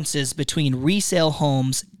differences between resale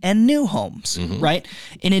homes and new homes, right?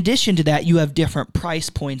 In addition to that, you have different price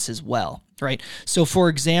points as well, right? So for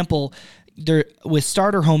example, with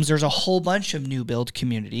starter homes, there's a whole bunch of new build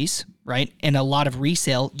communities, right? And a lot of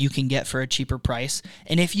resale you can get for a cheaper price.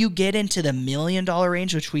 And if you get into the $1 million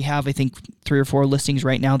range, which we have, I think, 3 or 4 listings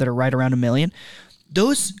right now that are right around $1 million,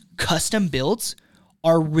 those custom builds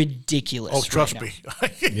are ridiculous. Oh, trust me.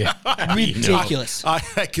 Ridiculous.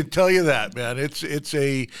 I can tell you that, man. It's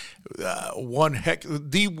a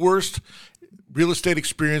the worst real estate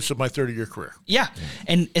experience of my 30-year career. Yeah.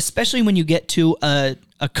 And especially when you get to a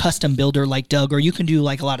custom builder like Doug, or you can do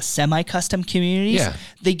like a lot of semi-custom communities. Yeah.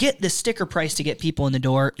 They get the sticker price to get people in the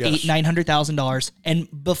door, $800,000-$900,000,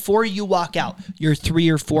 and before you walk out, you're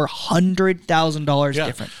 $300,000 or $400,000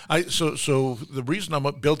 different. So the reason I'm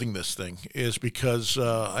building this thing is because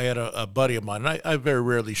I had a buddy of mine, and I very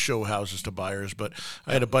rarely show houses to buyers, but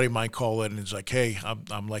I had a buddy of mine call in and he's like, "Hey,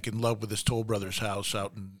 I'm like in love with this Toll Brothers house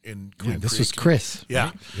out in Queen Creek." This was Chris. Yeah.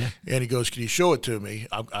 Right? Yeah. And he goes, "Can you show it to me?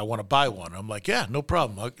 I want to buy one." I'm like, "Yeah, no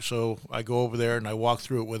problem." So I go over there and I walk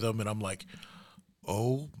through it with him, and I'm like,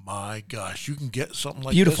 oh my gosh, you can get something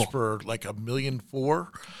like Beautiful. this for like $1.4 million.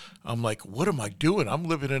 I'm like, what am I doing? I'm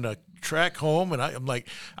living in a tract home, and I'm like,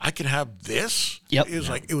 I can have this. Yep.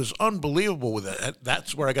 It was unbelievable with it.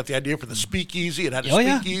 That's where I got the idea for the speakeasy. It had a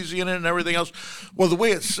yeah. speakeasy in it and everything else. Well, the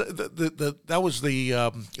way it's that was the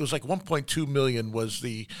it was like 1.2 million was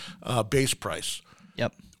the base price.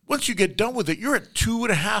 Yep. Once you get done with it, you're at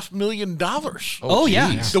 $2.5 million. Oh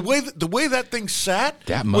yeah. The way that thing sat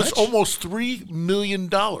That was much? almost $3 million.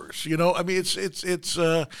 You know, I mean, it's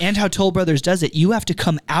And how Toll Brothers does it, you have to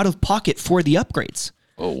come out of pocket for the upgrades.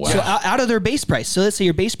 Oh wow. So out of their base price. So let's say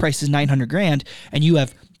your base price is $900,000 and you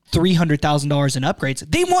have $300,000 in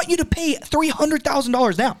upgrades. They want you to pay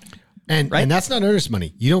 $300,000 down. And Right? and that's not earnest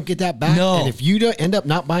money. You don't get that back. No. And if you don't end up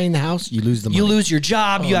not buying the house, you lose the money. You lose your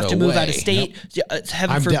job. you have to no move out way. of state. It's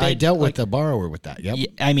heaven forbid. I dealt with like, the borrower with that. Yep.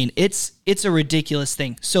 I mean, it's a ridiculous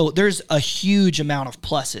thing. So there's a huge amount of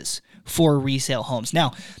pluses for resale homes.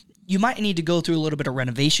 Now, you might need to go through a little bit of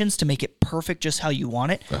renovations to make it perfect just how you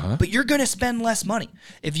want it, but you're going to spend less money.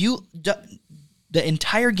 If you the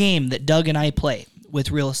entire game that Doug and I play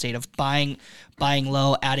with real estate of buying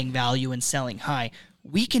low, adding value, and selling high,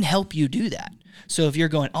 we can help you do that. So if you're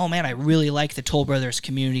going, oh man, I really like the Toll Brothers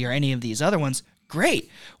community or any of these other ones, great.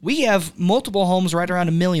 We have multiple homes right around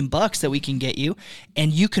 $1 million that we can get you,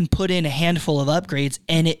 and you can put in a handful of upgrades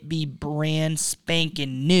and it be brand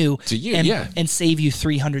spanking new To you, and, yeah. and save you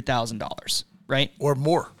 $300,000, right? or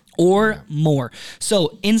more. Or more.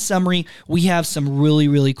 So in summary, we have some really,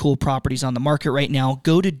 really cool properties on the market right now.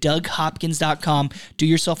 Go to DougHopkins.com, do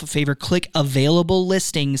yourself a favor, click available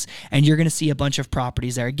listings, and you're going to see a bunch of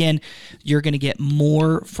properties there. Again, you're going to get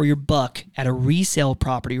more for your buck at a resale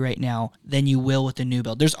property right now than you will with a new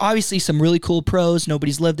build. There's obviously some really cool pros.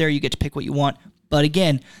 Nobody's lived there. You get to pick what you want. But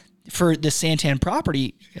again, for the Santan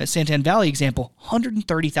property, Santan Valley example,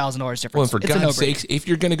 $130,000 difference. Well, for It's a God's no-brainer. sakes, if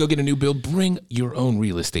you're going to go get a new build, bring your own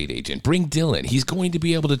real estate agent. Bring Dylan. He's going to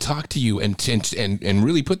be able to talk to you and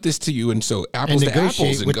really put this to you. And so apples to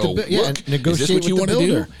apples and go, look, negotiate is this what you with want the to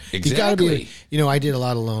do? builder. You gotta Exactly. be, I did a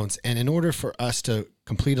lot of loans, and in order for us to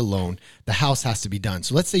complete a loan, the house has to be done.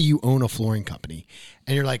 So let's say you own a flooring company,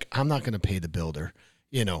 and you're like, I'm not going to pay the builder,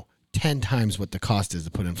 10 times what the cost is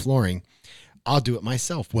to put in flooring. I'll do it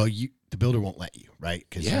myself. Well, the builder won't let you, right?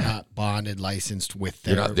 Because you're not bonded, licensed with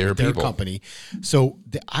You're not their people. company. So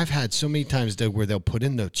I've had so many times, Doug, where they'll put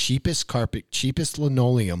in the cheapest carpet, cheapest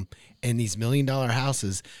linoleum in these $1 million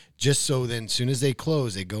houses, just so then as soon as they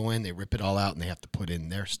close, they go in, they rip it all out, and they have to put in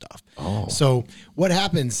their stuff. Oh. So what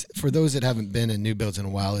happens, for those that haven't been in new builds in a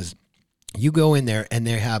while, is you go in there and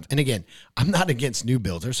and again, I'm not against new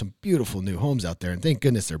builds. There's some beautiful new homes out there, and thank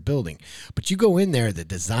goodness they're building. But you go in there, the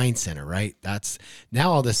design center, right? That's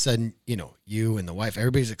now all of a sudden, you and the wife,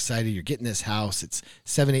 everybody's excited. You're getting this house. It's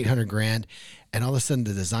 $700,000-800,000. And all of a sudden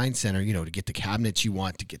the design center, to get the cabinets you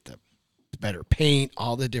want, to get the better paint,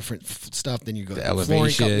 all the different stuff. Then you go to the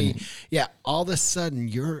flooring company. Yeah. All of a sudden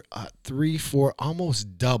you're 3-4,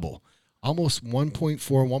 almost double. Almost 1.4,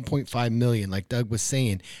 1.5 million, like Doug was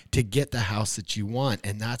saying, to get the house that you want.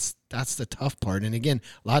 And that's the tough part. And again,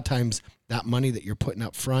 a lot of times that money that you're putting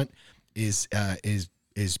up front is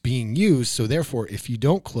being used. So therefore, if you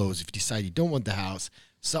don't close, if you decide you don't want the house,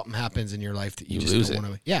 something happens in your life that you just lose don't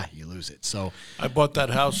want to. Yeah, you lose it. So I bought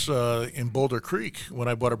that house in Boulder Creek when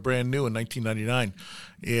I bought it brand new in 1999,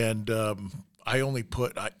 and I only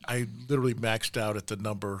I literally maxed out at the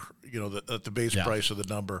number, at the base price of the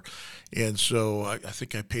number, and so I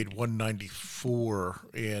think I paid $194,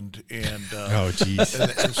 and oh geez,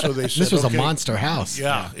 and so they said this was okay. a monster house.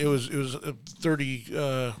 Yeah, it was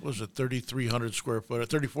 3,300 square foot,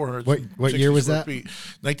 3,400. What year was that?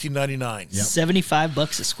 1999. Yep.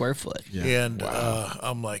 $75 a square foot. Yeah. And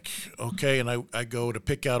I'm like, okay, and I go to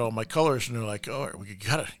pick out all my colors, and they're like, oh, well, you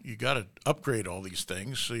gotta upgrade all these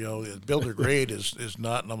things. So, the builder grade is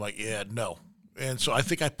not, and I'm like, yeah, no. And so I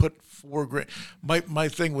think I put $4,000. My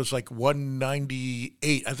thing was like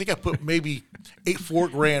 $198. I think I put maybe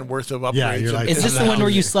 $4,000 worth of upgrades. Yeah, you're like, Is this the one where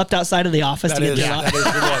you slept outside of the office to get your lot? That is the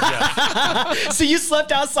one, yeah. So you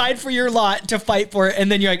slept outside for your lot to fight for it,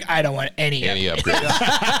 and then you're like, I don't want any of it. upgrade.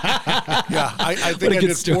 Yeah, I think I good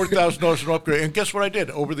did story. $4,000 in upgrade. And guess what I did?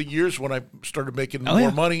 Over the years, when I started making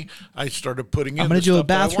more money, I started putting in I'm gonna the do a stuff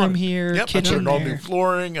that I bathroom wanted. here, Yep, kitchen I put in all there. new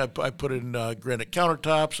flooring. I put in granite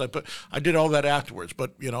countertops. I did all that afterwards.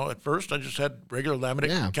 But, at first, I just had regular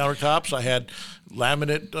laminate countertops. I had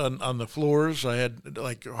laminate on the floors. I had,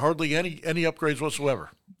 like, hardly any upgrades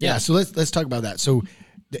whatsoever. Yeah, so let's talk about that. So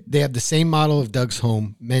they have the same model of Doug's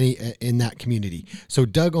home, many in that community. So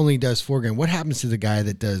Doug only does $4,000. What happens to the guy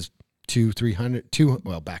that does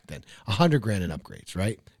 $300 back then, $100,000 in upgrades,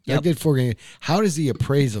 right? Doug did $4,000. How does the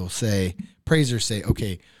appraiser say,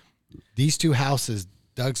 okay, these two houses,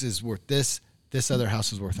 Doug's is worth this other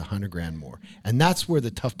house is worth $100,000 more. And that's where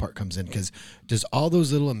the tough part comes in, because does all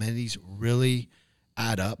those little amenities really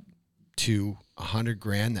add up to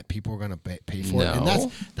 $100,000 that people are going to pay for? No.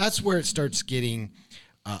 And that's where it starts getting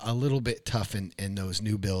a little bit tough in those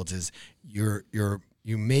new builds. Is you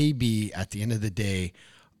may be at the end of the day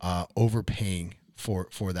overpaying for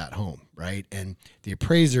that home, right? And the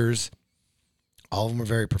appraisers, all of them are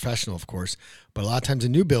very professional, of course, but a lot of times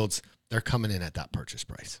in new builds, they're coming in at that purchase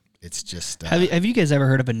price. It's just have you guys ever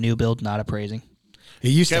heard of a new build not appraising? It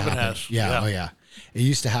used Kevin to happen. has. Yeah. Yeah. Oh yeah. It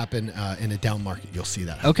used to happen in a down market. You'll see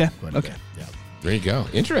that. Okay. Okay. Yeah. There you go.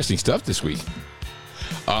 Interesting stuff this week.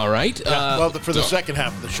 All right. For the second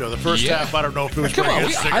half of the show. The first half, I don't know if it was Come very on.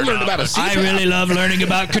 interesting I or learned not, about a but- season. I really love learning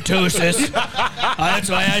about ketosis. That's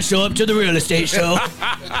why I show up to the real estate show.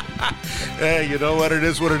 Hey, you know what? It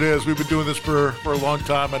is what it is. We've been doing this for a long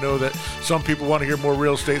time. I know that some people want to hear more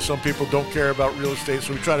real estate. Some people don't care about real estate.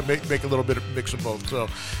 So we try to make a little bit of mix of both. So,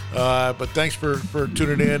 but thanks for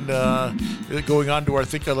tuning in. Going on to our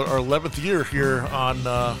 11th year here on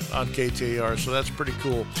KTAR. So that's pretty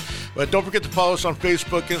cool. But don't forget to follow us on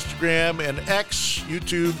Facebook, Instagram, and X,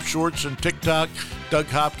 YouTube, Shorts, and TikTok. Doug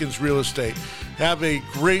Hopkins Real Estate. Have a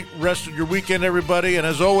great rest of your weekend, everybody. And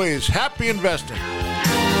as always, happy investing.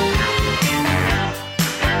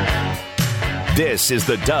 This is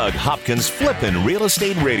the Doug Hopkins Flippin' Real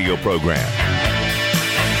Estate Radio Program.